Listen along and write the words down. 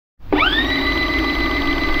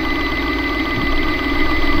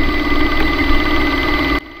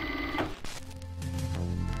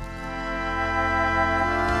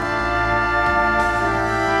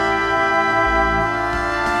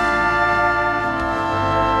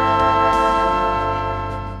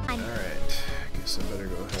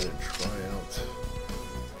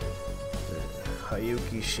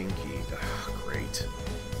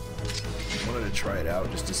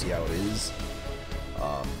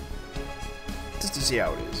just to see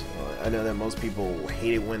how it is. I know that most people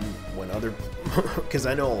hate it when other, because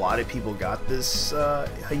I know a lot of people got this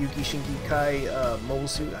Hyaku Shiki Kai mobile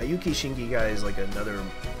suit. Hyaku Shiki Kai is like another.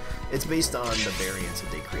 It's based on the variants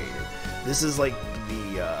that they created. This is like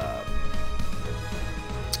the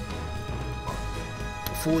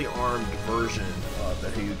fully armed version of the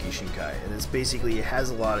Hyaku Shinkai, and it's basically, it has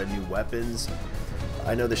a lot of new weapons.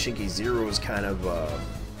 I know the Shinki Zero is kind of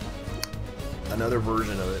another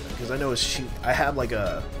version of it, because I know I have like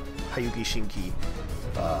a Hyaku Shinki,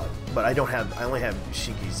 but I only have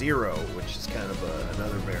Shinki Zero, which is kind of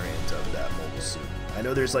another variant of that mobile suit. I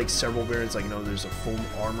know there's like several variants. Like, I know there's a full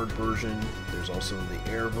armored version. There's also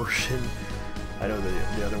the air version. I know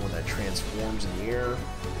the other one that transforms in the air.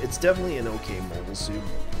 It's definitely an okay mobile suit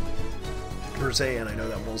per se, and I know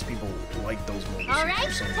that most people like those mobile suits. All right,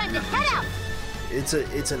 time to head out. It's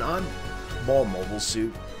an oddball mobile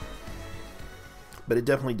suit, but it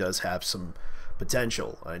definitely does have some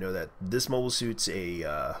potential. I know that this mobile suit's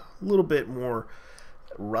a little bit more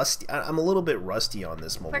rusty. I'm a little bit rusty on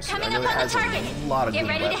this mobile suit. I know it has a lot of good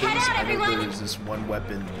weapons. I know there's this one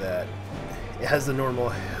weapon that it has the normal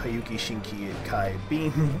Hyaku Shinki Kai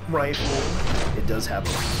beam rifle. It does have a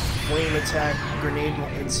flame attack grenade,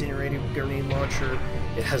 incinerated grenade launcher.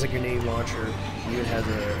 It has a grenade launcher. It even has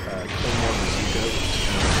a claymore bazooka, which is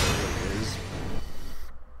kind of what it is.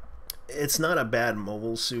 It's not a bad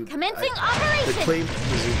mobile suit. Commencing operation. The clay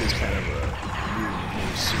bazooka is kind of a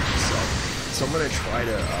new suit itself. So I'm gonna try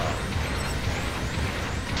to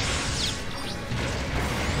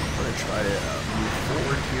move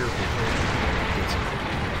forward here.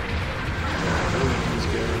 I know these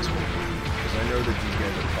guys will be, because I know that these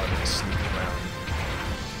guys are probably gonna sneak around.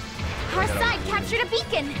 Our side captured a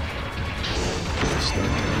beacon. Start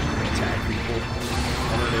to attack people.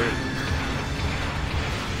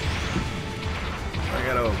 I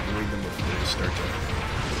gotta avoid them before they start to.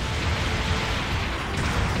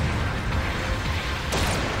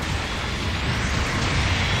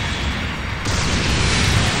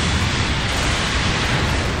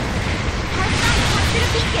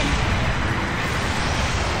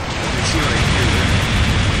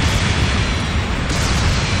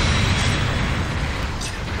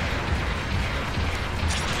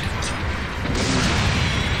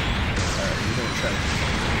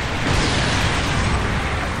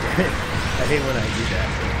 I hate when I do that.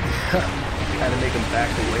 Had to make them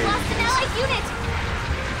back away. Lost an allied unit.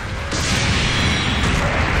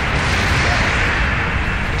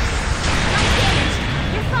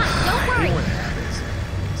 You're fine. Don't worry. I hate when it happens,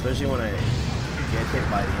 especially when I get hit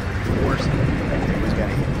by the enemy force. They always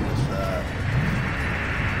gotta hit me with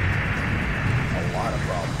a lot of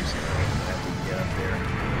problems. I have to get up there.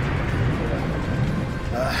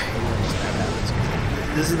 I hate when that happens.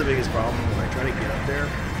 This is the biggest problem when I try to get up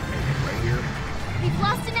there. Right here. We've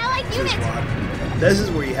lost an allied unit. This is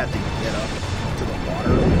where you have to get up to the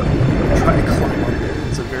water and try to climb up there.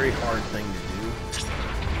 It's a very hard thing to do.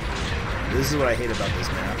 This is what I hate about this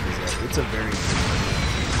map, is that it's a very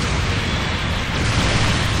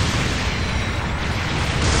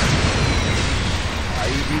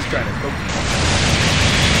he's trying to poke me.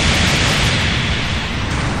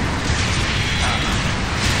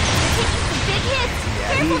 Taking some big hits.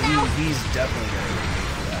 Yeah, Careful now. He's definitely gonna get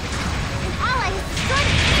for that. An ally has destroyed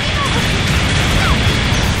a enemy mobile suit.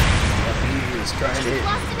 He was trying to hit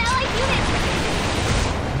Lost me. an allied unit.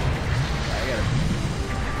 I gotta.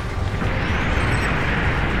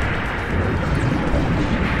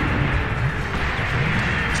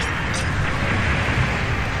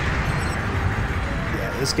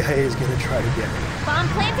 Yeah, this guy is gonna try to get me. Bomb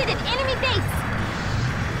planted at enemy base.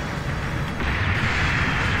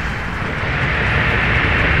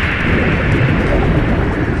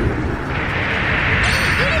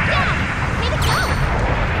 Unit down. Way to go.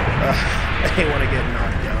 I hate when I get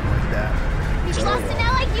knocked down like that. We've But lost an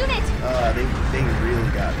allied unit. they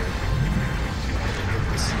really got me. Hit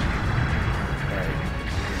this. Alright,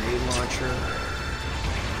 grenade launcher.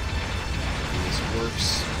 This works.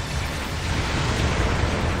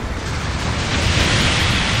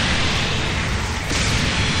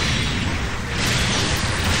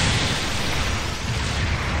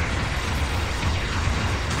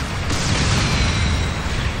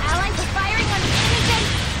 Allies are firing on the enemy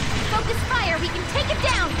base. Focus fire. We can take it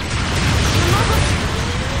down.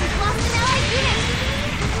 We've lost an allied unit.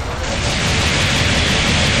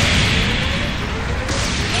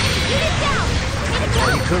 Unit down. Way to go.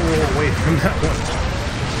 You couldn't roll away from that one.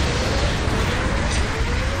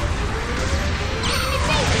 Enemy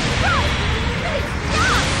base. Go. Please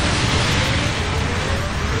stop.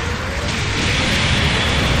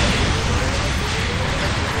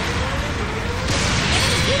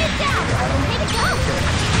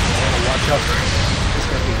 recover. He's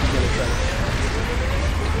gonna try to...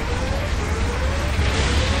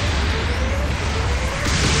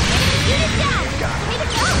 Unit down! Way to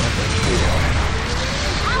go!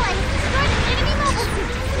 Ally has destroyed an enemy mobile suit!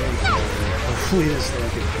 Nice! Hopefully this thing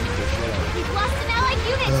can beat the shit out of We've lost an allied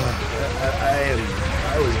unit!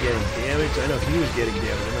 I was getting damaged. I know he was getting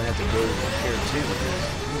damaged. I'm gonna have to go to repair too because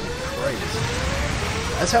Jesus Christ.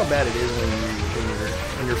 That's how bad it is when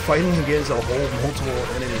you're fighting against a whole multiple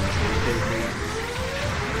enemies.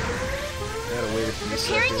 I gotta wait a few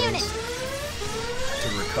Repairing seconds unit. to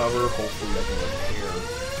recover. Hopefully I can repair.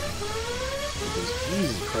 Because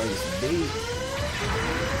Jesus Christ,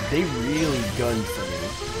 they really gunned for me.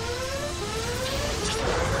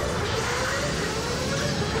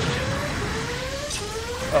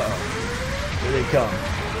 Uh-oh. Here they come.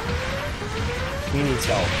 He needs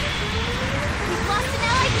help. We've lost an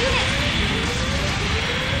allied unit!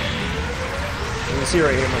 You can see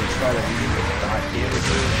right here, I'm going to try to leave the dot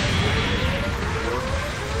damager.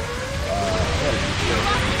 I gotta be We've careful.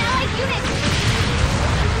 lost an allied unit!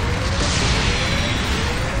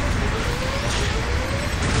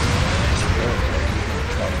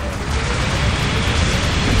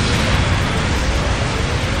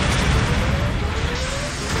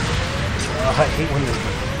 I hate when this...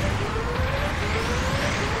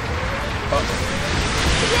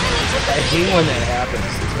 I hate when that happens.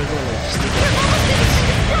 Especially when they sneak up.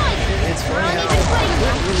 It's We're funny on how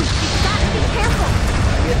even footing now. You've got to be careful!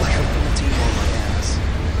 I get like a full team on my ass.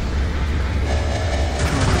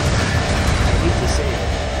 I hate to say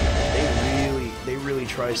it. They really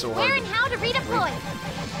try so hard Where and how to redeploy?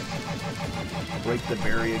 to break the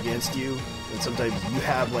barrier against you. And sometimes you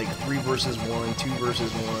have like 3 versus 1, 2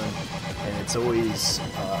 versus 1, and it's always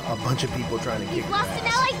a bunch of people trying to kick We've your lost an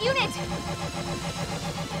ass. allied unit!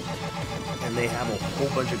 And they have a whole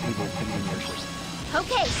bunch of people beating your system.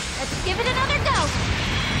 Okay, let's give it another go!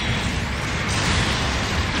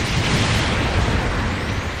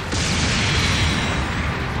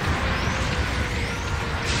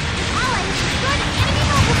 Ally has destroyed an enemy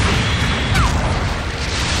mobile suit!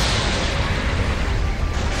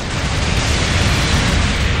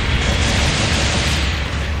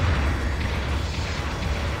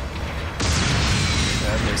 I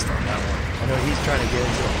missed on that one. I know he's trying to get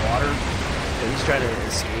into the water, and he's trying to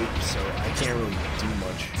escape, so I can't really do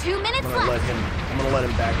much. 2 minutes I'm left! gonna let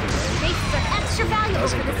him back away. Bases are extra valuable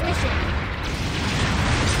Doesn't for this go out. mission.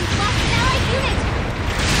 We've lost an allied unit!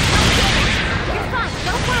 You're fine,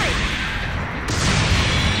 don't worry!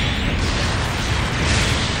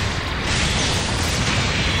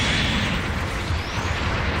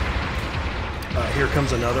 Here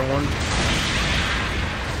comes another one.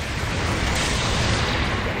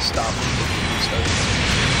 Gotta stop him before he starts.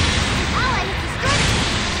 Ally has destroyed it!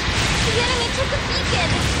 The enemy took a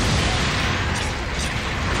beacon!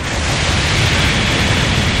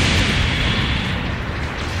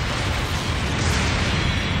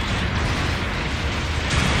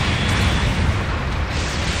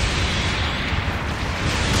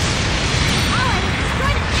 Ally has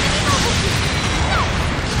destroyed an enemy mobile suit!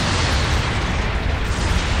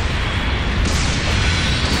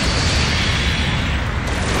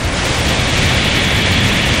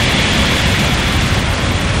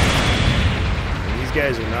 These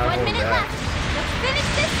guys are not 1 holding minute back. left! Let's finish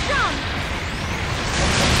this strong!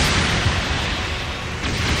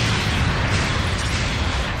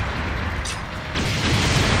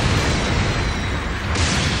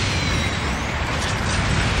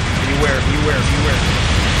 Beware, beware, beware.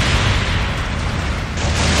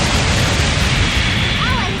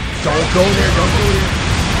 Ally has destroyed Don't go there, don't go there.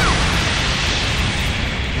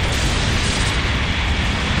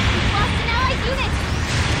 We've lost an allied unit!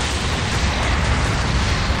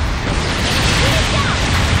 Unit down!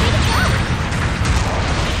 Way to go!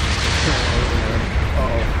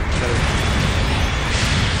 Uh-oh.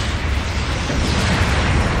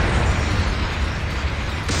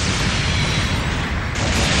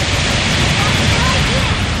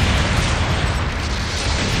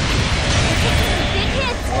 Big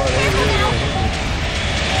hits! Careful now!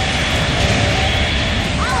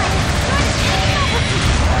 Ally has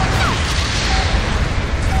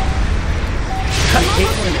I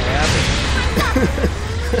hate when it happens.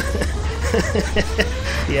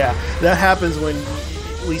 Yeah, that happens when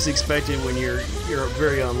least expected, when you're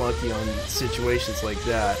very unlucky on situations like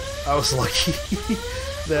that. I was lucky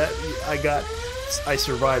that I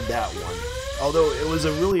survived that one. Although it was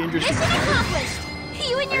a really interesting Mission fight. accomplished!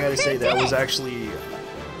 You and I your gotta crew say did that was it! actually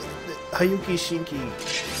Hyaku Shiki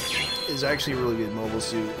is actually a really good mobile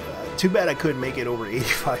suit. Too bad I couldn't make it over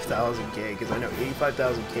 85,000K, because I know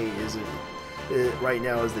 85,000K right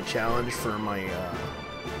now is the challenge for my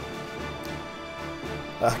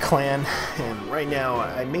clan, and right now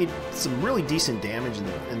I made some really decent damage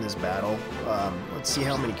in this battle. Let's see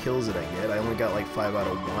how many kills did I get. I only got like 5 out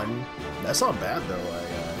of 1. That's not bad though.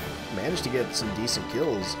 I managed to get some decent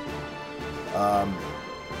kills.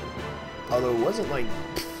 Although it wasn't like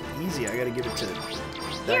easy. I gotta give it to that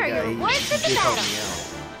guy. He did help me out,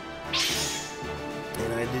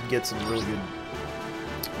 and I did get some really good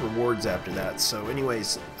rewards after that. So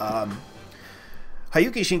anyways, Hyaku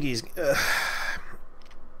Shiki's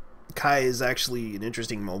Kai is actually an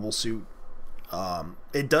interesting mobile suit.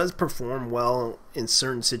 It does perform well in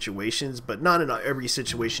certain situations, but not in every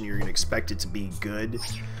situation you're going to expect it to be good.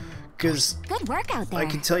 Because good work out there. I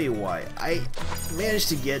can tell you why. I managed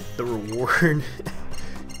to get the reward,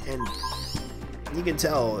 and you can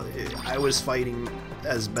tell I was fighting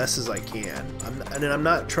as best as I can. And I'm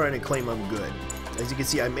not trying to claim I'm good. As you can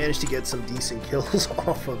see, I managed to get some decent kills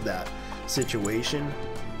off of that situation.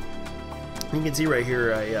 You can see right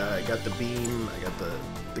here, I got the beam, I got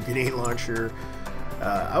the grenade launcher.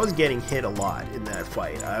 I was getting hit a lot in that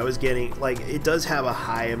fight. I was getting, like, it does have a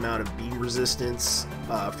high amount of beam resistance,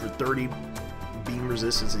 for 30 beam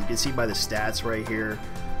resistance. You can see by the stats right here.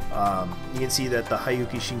 You can see that the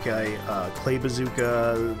Hyaku Shiki clay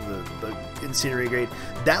bazooka, the incendiary grenade,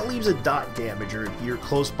 that leaves a dot damage, or if you're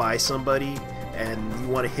close by somebody and you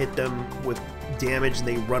want to hit them with damage and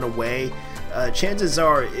they run away, chances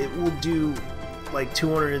are it will do like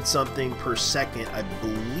 200 and something per second. I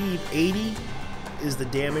believe 80 is the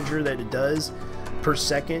damager that it does per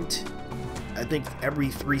second. I think every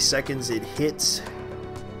 3 seconds it hits,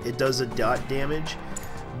 it does a dot damage.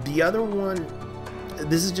 The other one,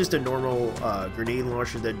 this is just a normal grenade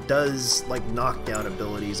launcher that does like knockdown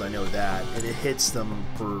abilities, I know that, and it hits them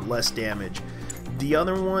for less damage. The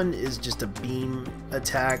other one is just a beam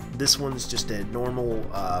attack. This one's just a normal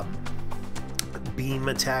beam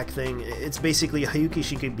attack thing. It's basically a Hyaku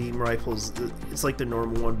Shiki beam rifles. It's like the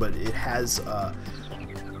normal one, but it has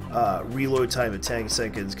reload time of 10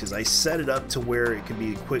 seconds because I set it up to where it can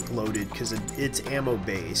be quick loaded because it's ammo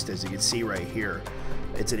based, as you can see right here.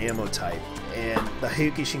 It's an ammo type, and the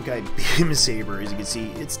Hyaku Shiki beam saber, as you can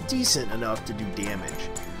see, it's decent enough to do damage.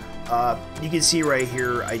 You can see right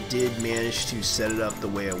here, I did manage to set it up the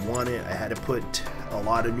way I want it. I had to put a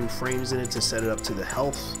lot of new frames in it to set it up to the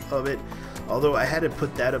health of it. Although I had to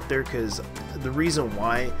put that up there because the reason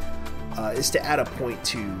why is to add a point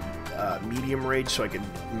to medium rage, so I can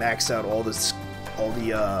max out all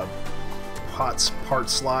the part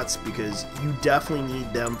slots, because you definitely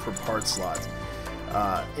need them for part slots.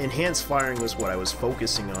 Enhanced firing was what I was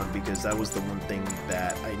focusing on because that was the one thing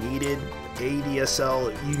that I needed.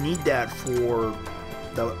 ADSL, you need that for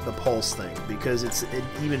the pulse thing because it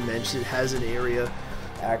even mentioned it has an area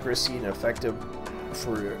accuracy and effective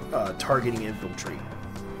for targeting infantry.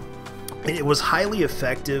 And it was highly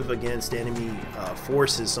effective against enemy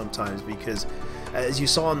forces sometimes because, as you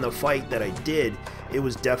saw in the fight that I did, it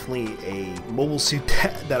was definitely a mobile suit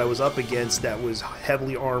that I was up against that was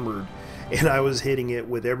heavily armored, and I was hitting it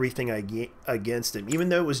with everything against him. Even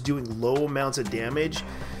though it was doing low amounts of damage,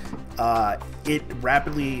 it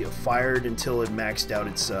rapidly fired until it maxed out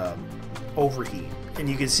its overheat. And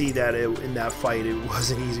you can see that in that fight, it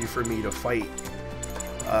wasn't easy for me to fight.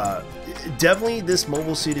 Definitely, this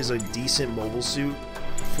mobile suit is a decent mobile suit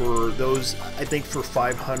for those, I think, for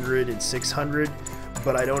 500 and 600,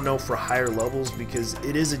 but I don't know for higher levels because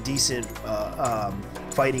it is a decent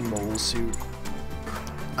fighting mobile suit.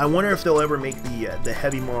 I wonder if they'll ever make the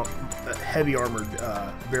heavy armored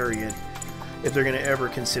variant, if they're going to ever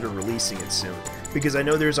consider releasing it soon, because I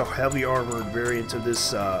know there's a heavy armored variant of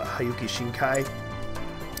this Hyaku Shiki,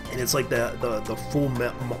 and it's like the full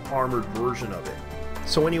armored version of it.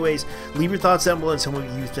 So anyways, leave your thoughts down below and tell me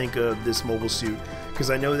what you think of this mobile suit, because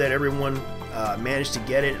I know that everyone managed to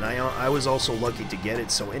get it, and I was also lucky to get it.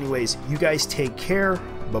 So anyways, you guys take care.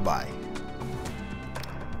 Bye-bye.